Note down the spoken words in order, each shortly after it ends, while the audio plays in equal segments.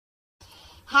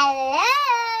Hello!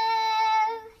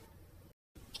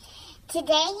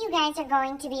 Today you guys are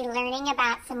going to be learning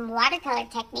about some watercolor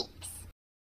techniques.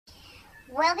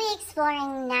 We'll be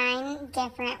exploring 9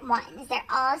 different ones. They're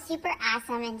all super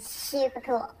awesome and super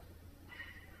cool.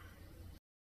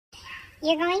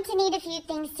 You're going to need a few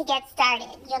things to get started.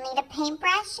 You'll need a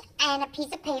paintbrush and a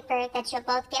piece of paper that you'll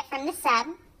both get from the sub.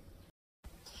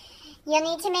 You'll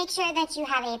need to make sure that you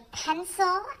have a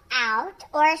pencil out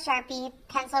or a Sharpie.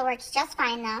 Pencil works just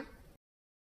fine though.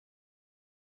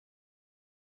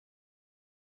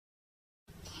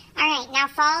 Alright, now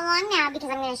follow along now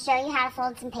because I'm going to show you how to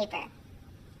fold some paper.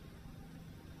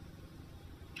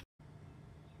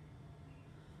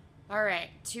 Alright,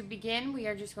 to begin we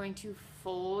are just going to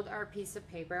fold our piece of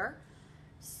paper.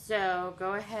 So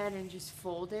go ahead and just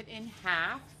fold it in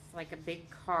half like a big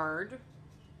card.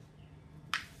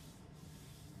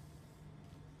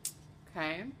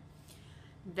 Okay,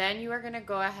 then you are going to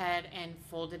go ahead and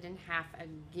fold it in half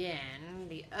again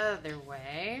the other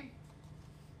way.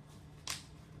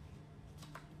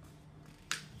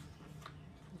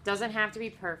 It doesn't have to be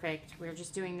perfect. We're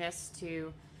just doing this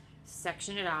to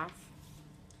section it off.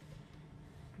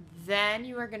 Then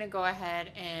you are going to go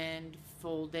ahead and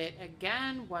fold it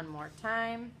again one more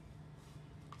time.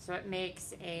 So it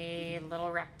makes a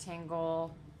little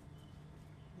rectangle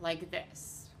like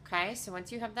this. Okay, so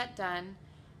once you have that done,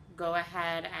 go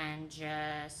ahead and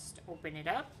just open it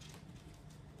up.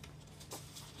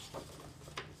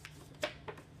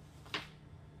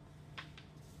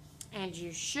 And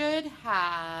you should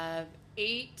have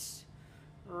 8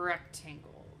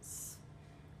 rectangles.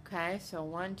 Okay, so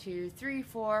 1, 2, 3,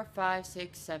 4, 5,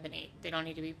 6, 7, 8. They don't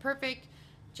need to be perfect,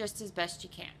 just as best you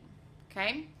can.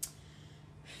 Okay?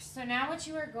 So now what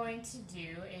you are going to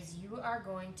do is you are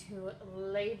going to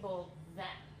label them.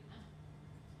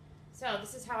 So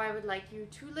this is how I would like you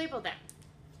to label them.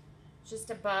 Just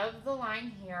above the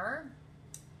line here,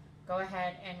 go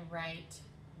ahead and write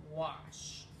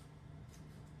wash.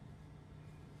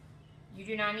 You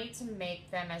do not need to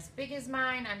make them as big as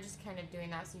mine. I'm just kind of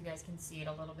doing that so you guys can see it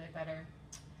a little bit better.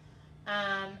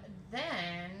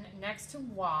 Then next to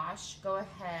wash, go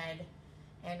ahead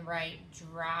and write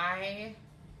dry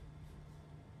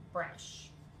brush.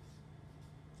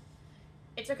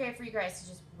 It's okay for you guys to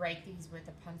just write these with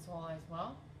a pencil as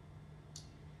well.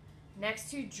 Next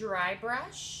to dry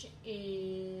brush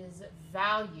is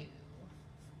value.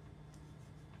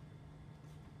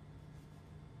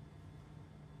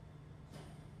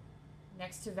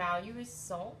 Next to value is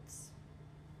salt.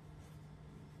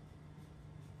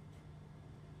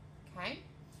 Okay.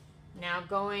 Now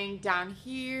going down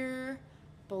here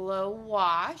below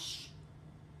wash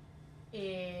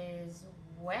is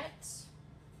wet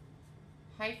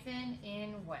hyphen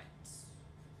in wet.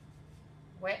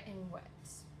 Wet and wet.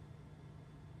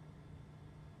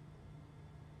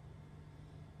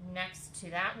 Next to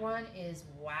that one is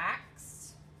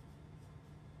wax.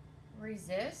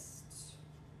 Resist.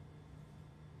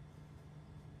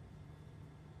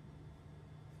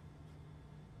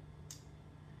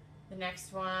 The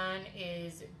next one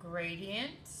is gradient.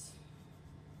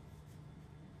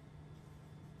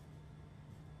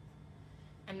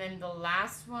 And then the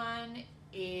last one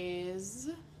is,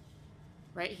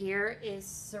 right here, is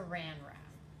saran wrap.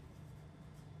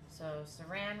 So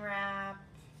saran wrap,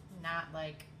 not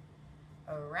like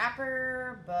a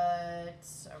wrapper, but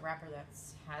a wrapper that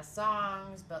has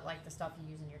songs, but like the stuff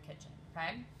you use in your kitchen,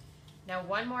 okay? Now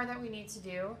one more that we need to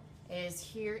do is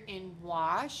here in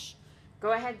wash.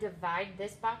 Go ahead, divide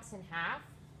this box in half,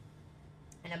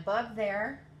 and above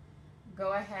there,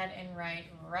 go ahead and write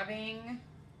rubbing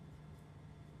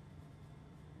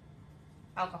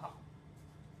alcohol.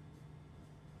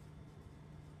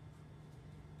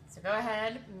 So go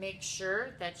ahead, make sure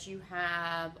that you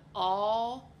have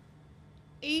all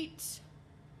 8,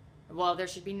 well there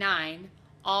should be 9,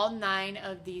 all 9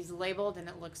 of these labeled, and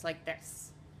it looks like this.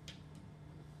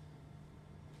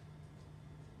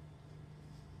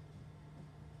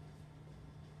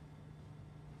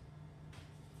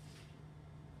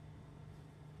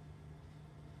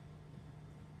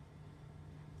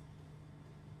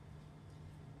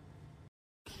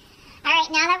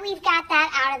 Alright, now that we've got that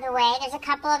out of the way, there's a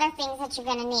couple other things that you're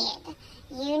going to need.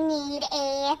 You need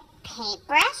a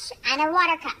paintbrush and a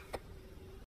water cup.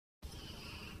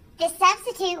 The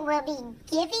substitute will be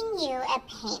giving you a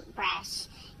paintbrush.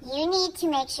 You need to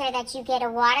make sure that you get a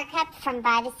water cup from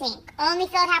by the sink. Only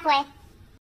fill it halfway.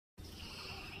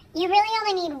 You really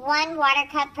only need 1 water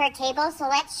cup per table, so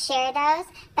let's share those,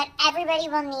 but everybody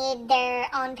will need their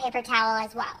own paper towel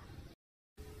as well.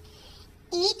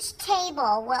 Each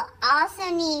table will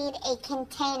also need a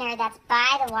container that's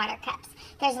by the water cups.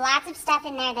 There's lots of stuff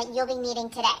in there that you'll be needing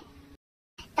today.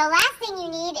 The last thing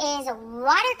you need is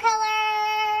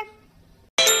watercolor.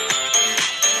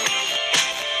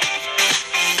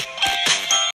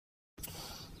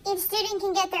 Each student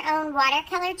can get their own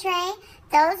watercolor tray.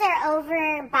 Those are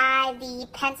over by the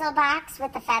pencil box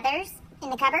with the feathers in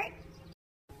the cupboard.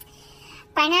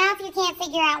 By now, if you can't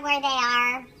figure out where they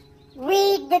are,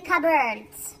 read the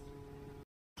cupboards.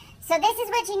 So this is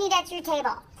what you need at your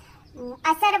table.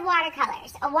 A set of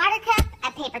watercolors, a water cup,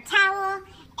 a paper towel,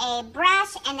 a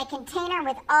brush, and the container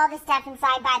with all the stuff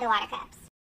inside by the water cups.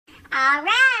 All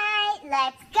right,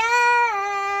 let's go!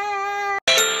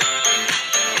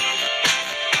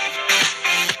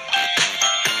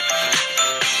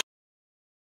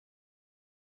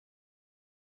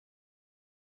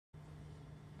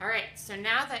 All right, so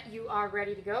now that you are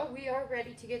ready to go, we are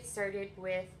ready to get started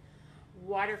with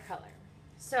watercolor.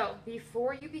 So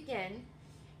before you begin,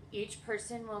 each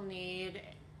person will need,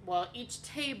 well, each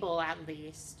table at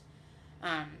least,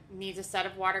 needs a set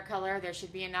of watercolor. There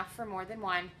should be enough for more than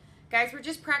one. Guys, we're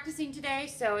just practicing today,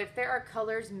 so if there are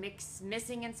colors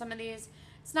missing in some of these,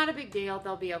 it's not a big deal.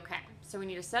 They'll be okay. So we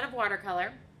need a set of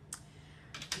watercolor.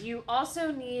 You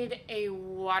also need a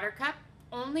water cup.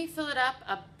 Only fill it up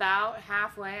about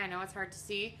halfway. I know it's hard to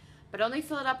see, but only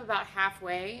fill it up about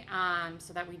halfway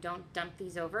so that we don't dump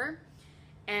these over.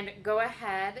 And go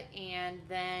ahead, and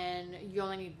then you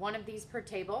only need one of these per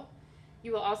table.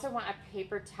 You will also want a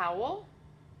paper towel,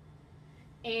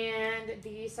 and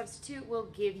the substitute will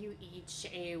give you each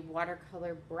a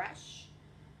watercolor brush.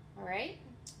 All right,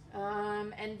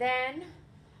 and then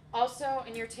also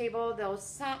in your table there'll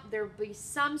be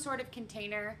some sort of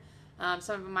container.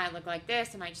 Some of them might look like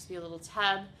this. It might just be a little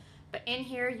tub, but in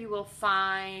here you will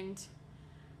find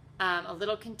a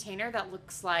little container that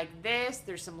looks like this.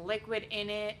 There's some liquid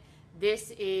in it.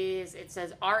 It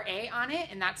says RA on it,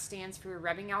 and that stands for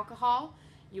rubbing alcohol.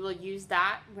 You will use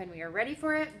that when we are ready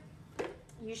for it.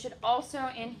 You should also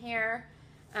in here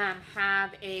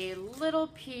have a little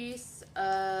piece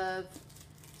of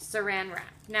saran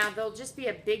wrap. Now, there'll just be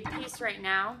a big piece right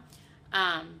now,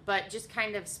 but just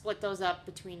kind of split those up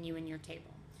between you and your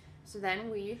table. So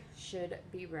then we should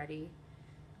be ready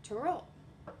to roll.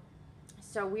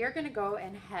 So we are going to go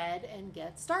ahead and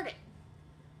get started.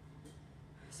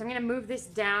 So I'm going to move this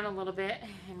down a little bit,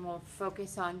 and we'll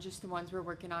focus on just the ones we're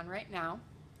working on right now.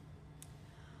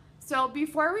 So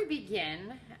before we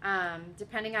begin,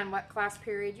 depending on what class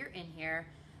period you're in here,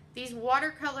 these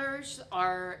watercolors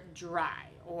are dry,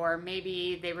 or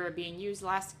maybe they were being used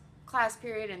last class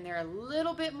period and they're a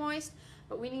little bit moist,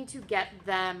 but we need to get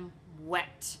them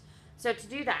wet. So to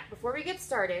do that, before we get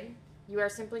started, you are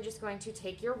simply just going to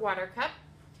take your water cup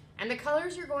and the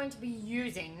colors you're going to be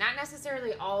using, not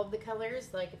necessarily all of the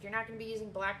colors, like if you're not going to be using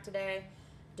black today,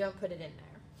 don't put it in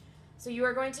there. So you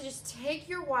are going to just take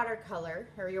your watercolor,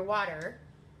 or your water,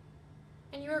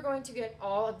 and you are going to get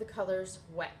all of the colors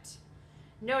wet.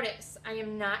 Notice, I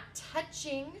am not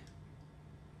touching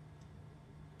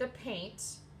the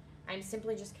paint. I'm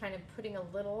simply just kind of putting a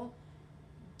little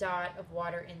dot of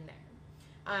water in there.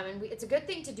 And it's a good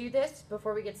thing to do this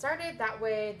before we get started. That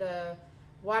way the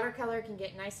watercolor can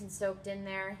get nice and soaked in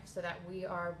there so that we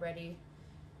are ready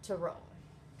to roll.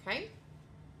 Okay?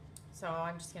 So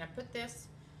I'm just going to put this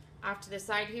off to the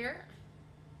side here.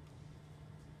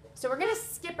 So we're going to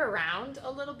skip around a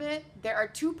little bit. There are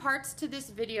two parts to this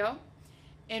video.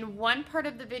 In one part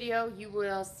of the video, you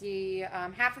will see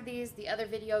half of these. The other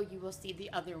video, you will see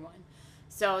the other one.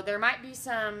 So there might be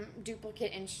some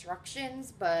duplicate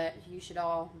instructions, but you should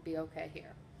all be okay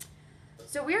here.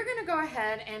 So we are going to go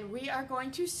ahead and we are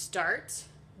going to start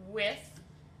with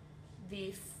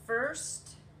the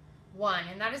first one,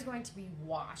 and that is going to be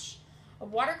wash. A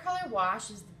watercolor wash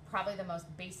is probably the most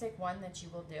basic one that you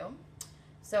will do.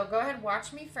 So go ahead,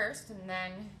 watch me first, and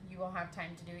then you will have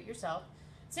time to do it yourself.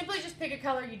 Simply just pick a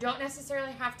color. You don't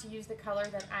necessarily have to use the color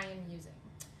that I am using.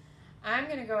 I'm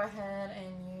going to go ahead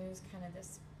and use kind of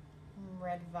this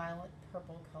red, violet,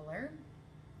 purple color.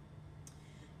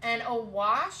 And a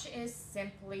wash is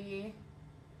simply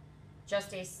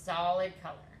just a solid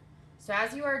color. So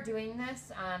as you are doing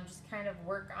this, just kind of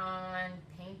work on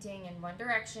painting in one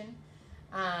direction.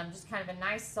 Just kind of a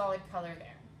nice solid color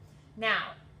there.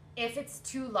 Now, if it's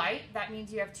too light, that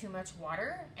means you have too much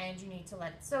water and you need to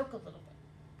let it soak a little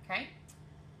bit. Okay?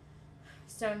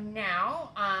 So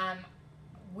now,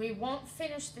 we won't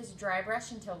finish this dry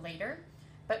brush until later,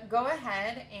 but go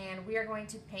ahead and we are going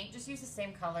to paint. Just use the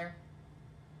same color.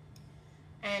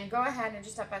 And go ahead and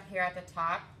just up here at the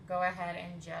top, go ahead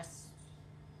and just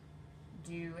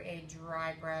do a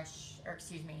dry brush, or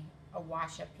excuse me, a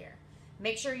wash up here.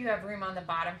 Make sure you have room on the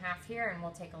bottom half here, and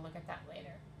we'll take a look at that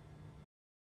later.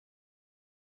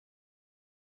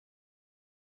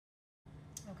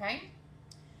 Okay,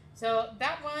 so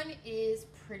that one is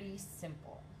pretty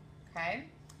simple, okay?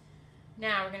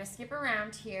 Now we're going to skip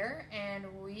around here, and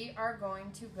we are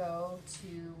going to go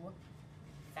to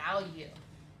value,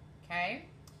 okay?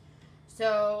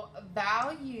 So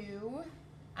value,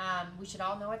 we should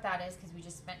all know what that is because we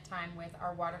just spent time with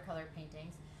our watercolor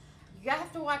paintings. You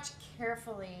have to watch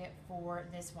carefully for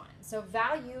this one. So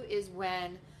value is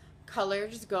when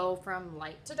colors go from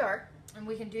light to dark, and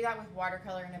we can do that with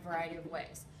watercolor in a variety of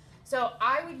ways. So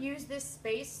I would use this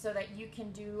space so that you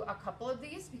can do a couple of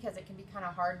these because it can be kind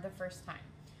of hard the first time.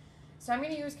 So I'm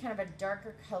going to use kind of a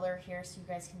darker color here so you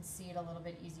guys can see it a little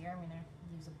bit easier. I'm going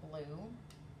to use a blue.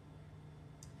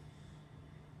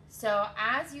 So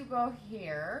as you go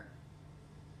here,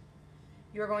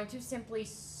 you're going to simply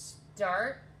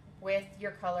start with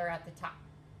your color at the top.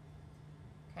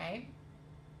 Okay?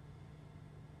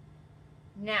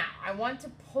 Now, I want to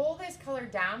pull this color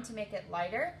down to make it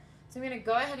lighter. So I'm going to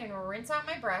go ahead and rinse out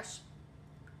my brush.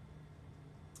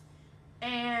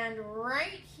 And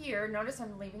right here, notice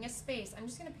I'm leaving a space. I'm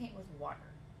just going to paint with water.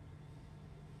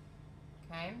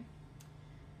 Okay?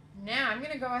 Now I'm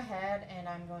going to go ahead and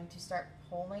I'm going to start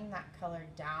pulling that color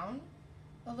down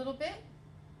a little bit.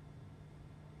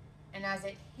 And as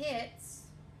it hits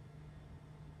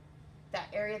that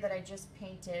area that I just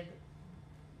painted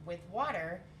with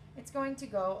water, it's going to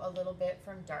go a little bit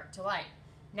from dark to light.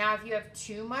 Now, if you have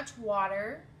too much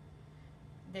water,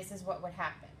 this is what would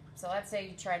happen. So let's say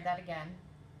you tried that again,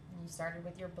 and you started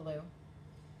with your blue,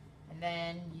 and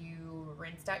then you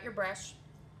rinsed out your brush,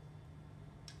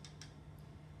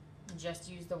 and just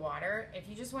use the water. If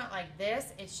you just went like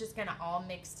this, it's just gonna all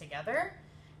mix together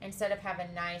instead of have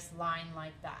a nice line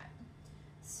like that.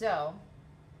 So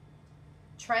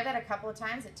try that a couple of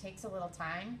times. It takes a little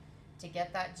time to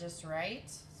get that just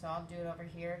right. So I'll do it over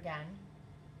here again.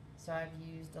 So I've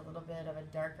used a little bit of a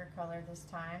darker color this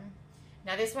time.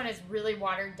 Now this one is really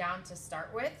watered down to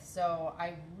start with, so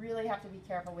I really have to be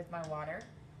careful with my water.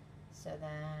 So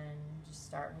then just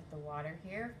start with the water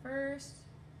here first.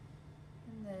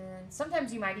 And then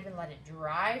sometimes you might even let it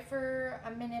dry for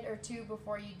a minute or two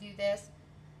before you do this,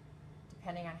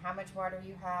 depending on how much water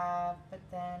you have, but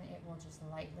then it will just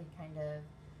lightly kind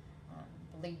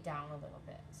of bleed down a little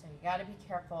bit. So you got to be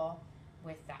careful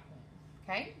with that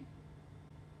one, okay?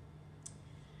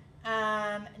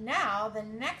 Now the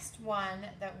next one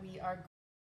that we are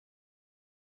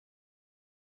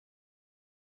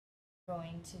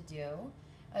going to do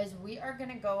is we are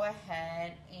going to go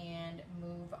ahead and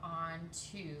move on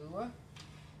to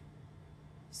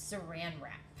saran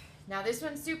wrap. Now this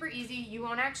one's super easy. You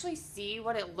won't actually see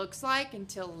what it looks like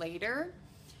until later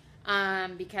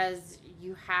because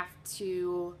you have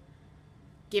to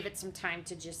give it some time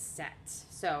to just set.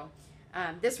 So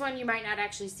this one you might not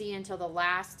actually see until the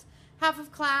last half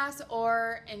of class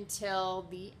or until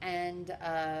the end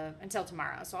of, until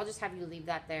tomorrow. So I'll just have you leave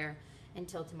that there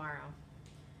until tomorrow.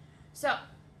 So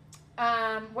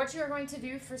what you're going to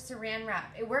do for saran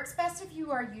wrap, it works best if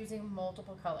you are using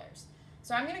multiple colors.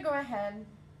 So I'm going to go ahead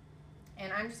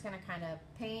and I'm just going to kind of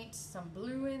paint some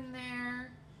blue in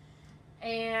there,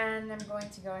 and I'm going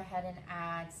to go ahead and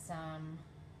add some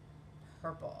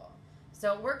purple.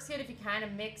 So it works good if you kind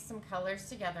of mix some colors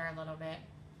together a little bit.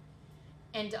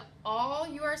 And all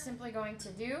you are simply going to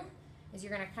do is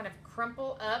you're going to kind of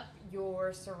crumple up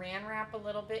your saran wrap a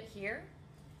little bit here,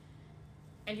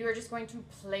 and you are just going to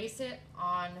place it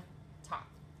on top.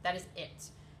 That is it.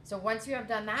 So once you have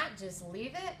done that, just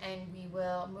leave it and we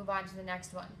will move on to the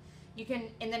next one. You can,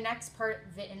 in the next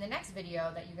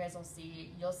video that you guys will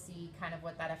see, you'll see kind of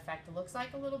what that effect looks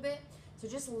like a little bit. So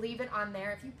just leave it on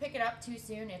there. If you pick it up too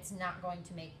soon, it's not going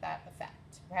to make that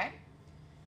effect, okay?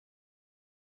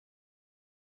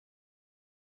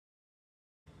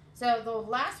 So the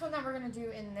last one that we're going to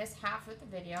do in this half of the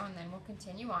video, and then we'll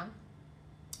continue on,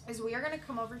 is we are going to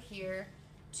come over here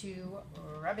to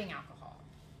rubbing alcohol.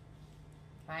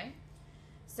 Okay?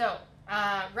 So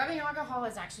rubbing alcohol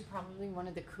is actually probably one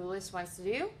of the coolest ones to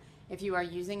do if you are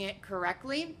using it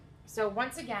correctly. So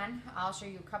once again, I'll show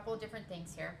you a couple of different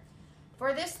things here.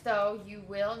 For this though, you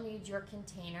will need your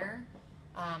container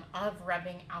of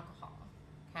rubbing alcohol.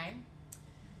 Okay?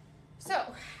 So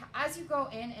as you go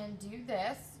in and do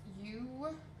this,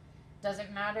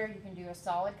 doesn't matter, you can do a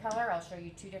solid color. I'll show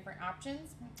you two different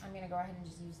options. I'm going to go ahead and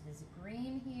just use this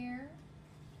green here.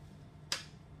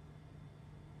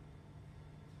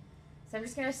 So I'm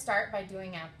just going to start by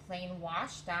doing a plain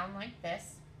wash down like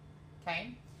this.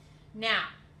 Okay. Now,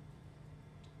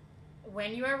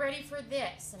 when you are ready for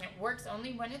this, and it works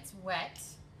only when it's wet,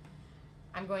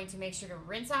 I'm going to make sure to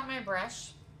rinse out my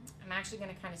brush. I'm actually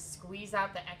going to kind of squeeze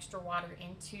out the extra water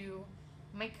into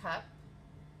my cup,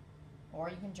 or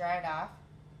you can dry it off.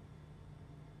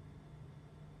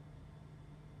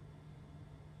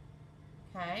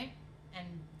 Okay, and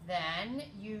then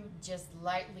you just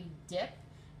lightly dip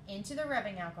into the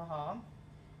rubbing alcohol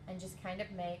and just kind of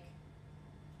make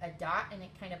a dot, and it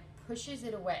kind of pushes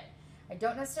it away. I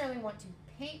don't necessarily want to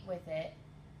paint with it,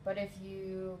 but if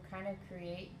you kind of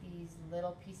create these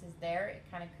little pieces there, it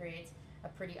kind of creates a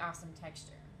pretty awesome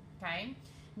texture. Okay,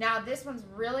 now this one's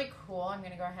really cool. I'm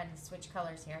going to go ahead and switch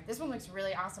colors here. This one looks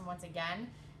really awesome once again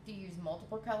if you use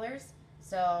multiple colors.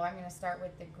 So I'm going to start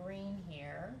with the green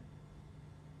here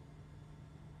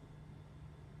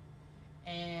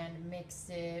and mix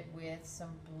it with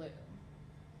some blue.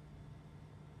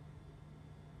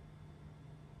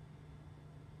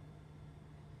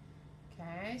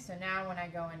 Okay, so now when I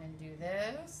go in and do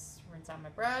this, rinse out my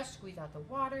brush, squeeze out the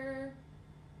water.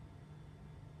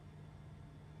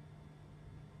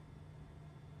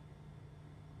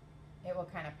 It will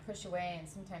kind of push away and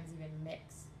sometimes even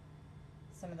mix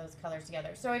some of those colors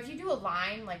together. So if you do a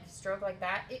line, like stroke like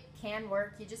that, it can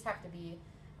work. You just have to be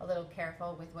a little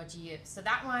careful with what you use. So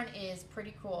that one is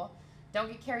pretty cool. Don't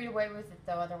get carried away with it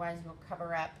though, otherwise you'll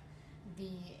cover up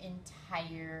the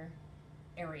entire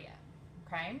area.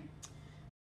 Okay?